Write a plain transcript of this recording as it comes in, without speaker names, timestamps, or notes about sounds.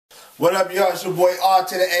What up, y'all? It's your boy R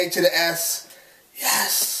to the A to the S.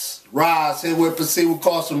 Yes. Roz here with Proceed with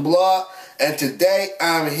Caution Blog. And today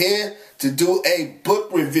I'm here to do a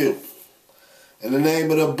book review. And the name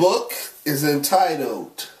of the book is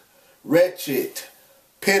entitled Wretched,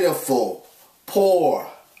 Pitiful, Poor,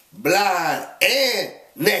 Blind, and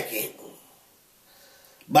Naked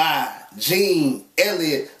by Gene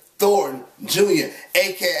Elliott Thornton Jr.,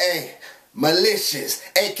 a.k.a. Malicious,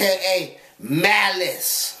 a.k.a.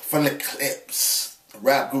 Malice from the Clipse,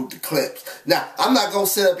 rap group the Clipse. Now, I'm not going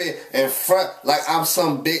to sit up here in front like I'm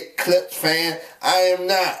some big Clipse fan. I am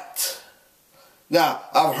not. Now,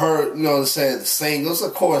 I've heard, you know what I'm saying, the singles,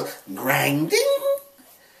 of course, Grinding,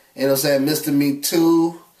 you know what I'm saying, Mr. Me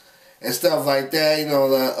Too, and stuff like that, you know,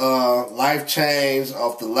 the Life Change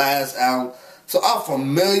off the last album. So I'm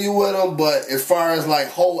familiar with them, but as far as like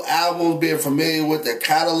whole albums, being familiar with their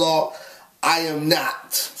catalog, I am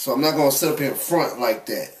not. So I'm not going to sit up here in front like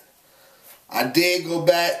that. I did go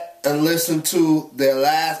back and listen to their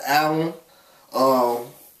last album,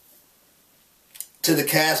 to the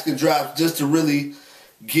Casket Drops, just to really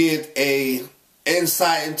get a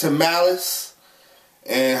insight into Malice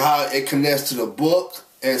and how it connects to the book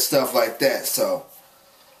and stuff like that. So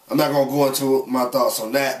I'm not going to go into my thoughts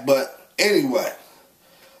on that. But anyway,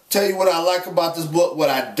 tell you what I like about this book, what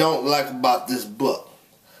I don't like about this book.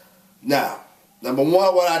 Now, number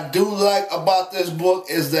one, what I do like about this book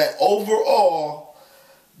is that overall,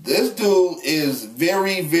 this dude is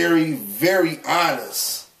very, very, very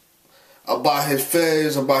honest about his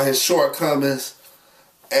failures, about his shortcomings.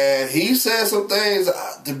 And he said some things,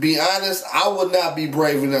 to be honest, I would not be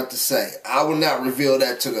brave enough to say. I would not reveal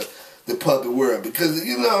that to the public world. Because,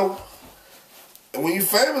 you know, when you're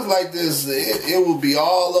famous like this, it will be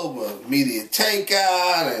all over media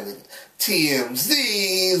takeout and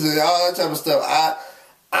TMZs and all that type of stuff.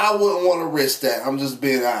 I wouldn't want to risk that. I'm just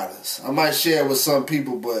being honest. I might share it with some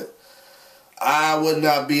people, but I would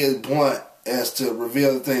not be as blunt as to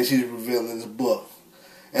reveal the things he's revealing in the book.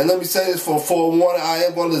 And let me say this for forewarning, I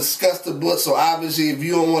am going to discuss the book, so obviously if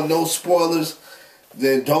you don't want no spoilers,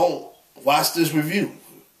 then don't watch this review.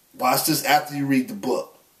 Watch this after you read the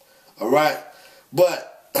book. Alright?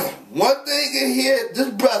 But one thing in here, this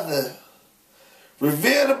brother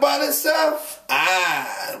revealed about himself,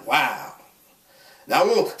 wow. Now I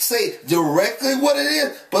won't say directly what it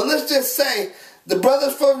is, but let's just say the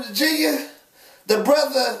brother's from Virginia. The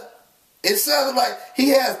brother, it sounded like he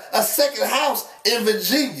has a second house in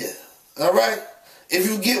Virginia. Alright? If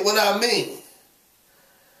you get what I mean.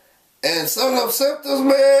 And some of them symptoms,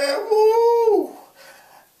 man, woo,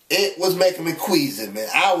 it was making me queasy, man.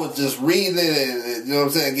 I was just reading it and, you know what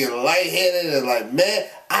I'm saying, getting lightheaded and like, man,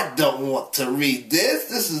 I don't want to read this.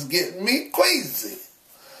 This is getting me queasy.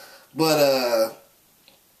 But,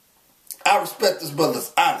 I respect this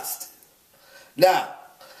brother's honesty. Now,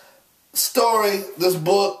 story, this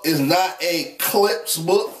book is not a Clipse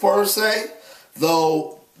book per se,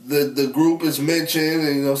 though the group is mentioned,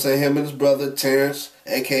 and you know what I'm saying, him and his brother Terrence,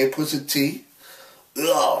 aka Pusha T.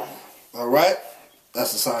 Ugh. Alright?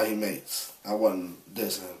 That's the sound he makes. I wasn't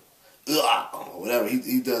dissing him. Ugh. Whatever,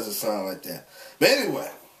 he does a sound like that. But anyway,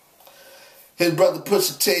 his brother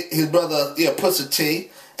Pusha T,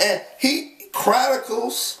 and he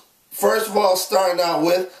chronicles, first of all, starting out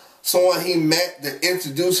with someone he met that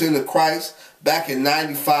introduced him to Christ back in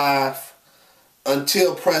 95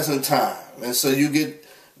 until present time. And so you get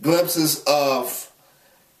glimpses of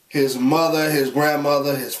his mother, his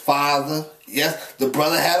grandmother, his father. Yes, the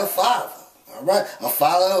brother had a father. Alright? A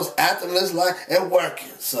father that was active in his life and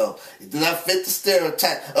working. So it did not fit the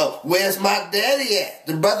stereotype of where's my daddy at?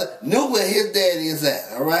 The brother knew where his daddy is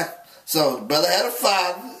at. Alright? So the brother had a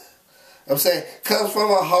father. I'm saying, comes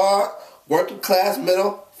from a hard, working class,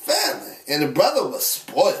 middle family. And the brother was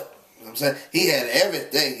spoiled. You know what I'm saying? He had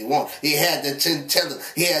everything he wanted. He had the chinchilla.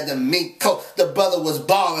 He had the mink coat. The brother was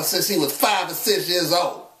balling since he was 5 or 6 years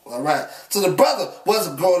old. Alright? So the brother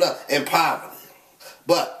wasn't growing up in poverty.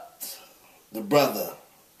 But the brother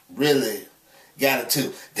really got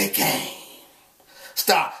into the game.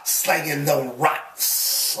 Start slinging them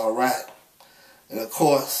rocks. Alright? And of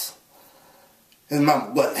course, his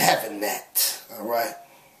mama wasn't having that. Alright?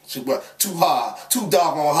 She was too hard, too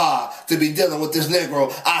doggone hard to be dealing with this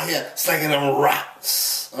Negro out here slinging them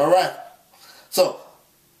rocks. Alright? So,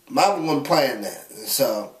 mama wasn't playing that. And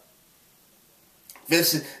so,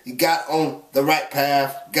 Vincent, he got on the right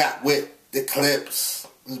path, got with the Clipse.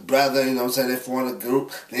 His brother, you know what I'm saying, they formed a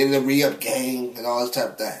group, they in the re-up gang and all this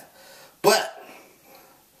type of thing. But,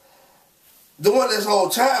 doing this whole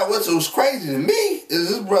time, what was crazy to me is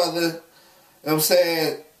his brother, you know what I'm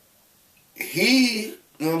saying, he, you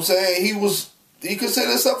know what I'm saying, he was you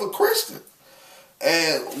consider yourself a Christian.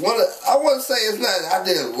 And I want to say it's not, I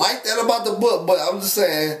didn't like that about the book, but I'm just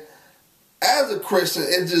saying, as a Christian,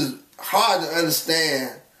 it's just hard to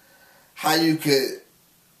understand how you could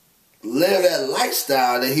live that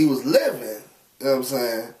lifestyle that he was living. You know what I'm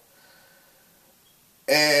saying?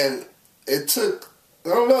 And it took, I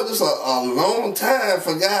don't know, just a long time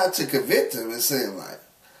for God to convict him, it seemed like.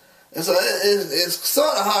 And so it's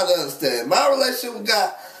sort of hard to understand. My relationship with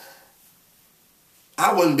God,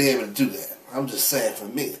 I wouldn't be able to do that. I'm just saying, for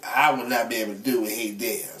me, I would not be able to do what he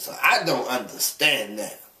did. So I don't understand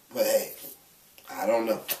that. But hey, I don't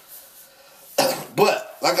know.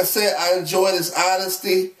 But, like I said, I enjoyed his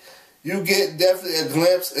honesty. You get definitely a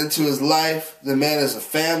glimpse into his life. The man is a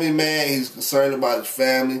family man. He's concerned about his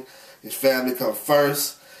family. His family comes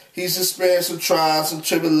first. He's experienced some trials and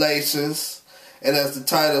tribulations. And as the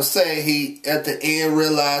title say, he, at the end,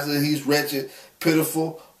 realizes he's wretched,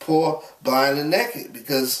 pitiful, poor, blind, and naked.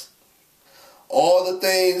 Because all the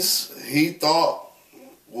things he thought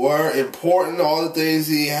were important, all the things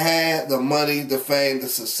he had, the money, the fame, the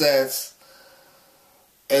success,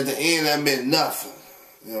 at the end, that meant nothing.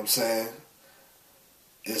 You know what I'm saying?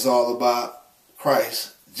 It's all about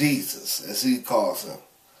Christ Jesus, as he calls him.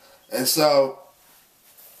 And so,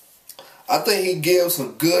 I think he gives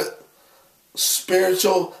some good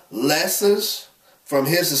spiritual lessons from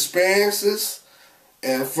his experiences.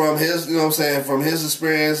 And from his, you know what I'm saying, from his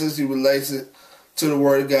experiences, he relates it to the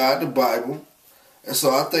Word of God, the Bible. And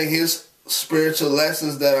so I think his spiritual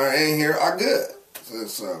lessons that are in here are good.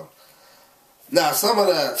 So now some of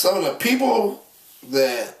the people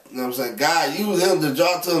that, you know what I'm saying, God used him to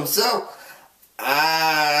draw to himself,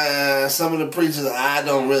 some of the preachers I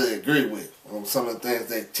don't really agree with on some of the things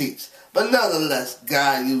they teach. But nonetheless,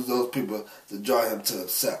 God used those people to draw him to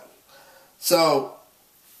himself. So,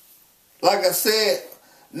 like I said,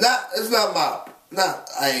 it's not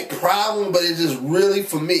a problem, but it's just really,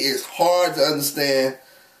 for me, it's hard to understand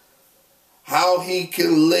how he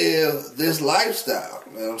can live this lifestyle.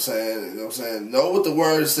 You know what I'm saying? You know what I'm saying? Know what the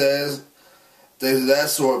word says, things of that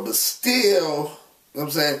sort, but still, you know what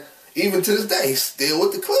I'm saying? Even to this day, he's still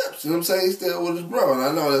with the Clipse. You know what I'm saying? He's still with his bro. And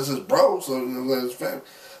I know that's his bro, so you know what I'm saying, his family.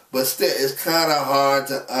 But still, it's kind of hard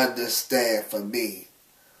to understand for me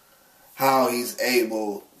how he's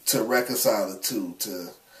able to reconcile the two, to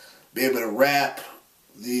be able to rap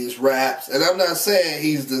these raps. And I'm not saying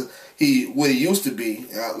what he used to be.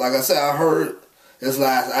 Like I said, I heard his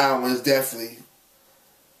last album is definitely,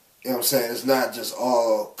 you know what I'm saying, it's not just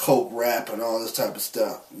all coke rap and all this type of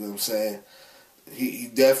stuff. You know what I'm saying?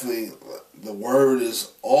 He definitely, the word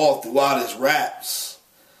is all throughout his raps.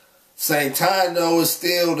 Same time though, it's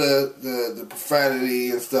still the profanity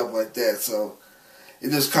and stuff like that. So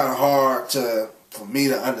it's just kind of hard for me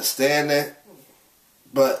to understand that.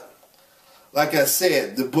 But like I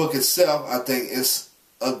said, the book itself, I think, is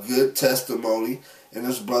a good testimony, and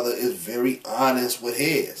this brother is very honest with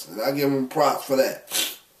his, and I give him props for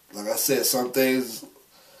that. Like I said, some things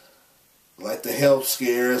like the health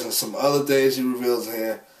scares and some other things he reveals in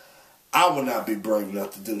here, I would not be brave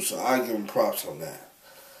enough to do, so I give him props on that.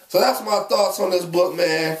 So that's my thoughts on this book,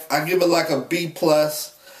 man. I give it like a B+.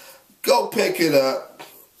 Go pick it up.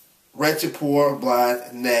 Wretched, Poor,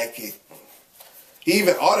 Blind, Naked. He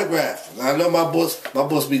even autographed it. I know my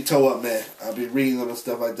books be tore up, man. I be reading them and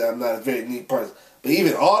stuff like that. I'm not a very neat person. But he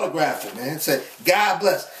even autographed it, man. Said, God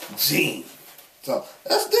bless Gene. So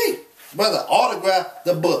that's deep. Brother autographed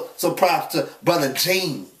the book. So props to Brother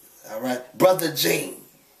Gene. Alright? Brother Gene.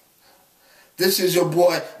 This is your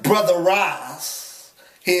boy, Brother Ross.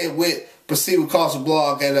 Here with Proceed with Caution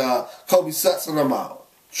Blog and Kobe Sutton. I'm out.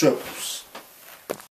 Triples.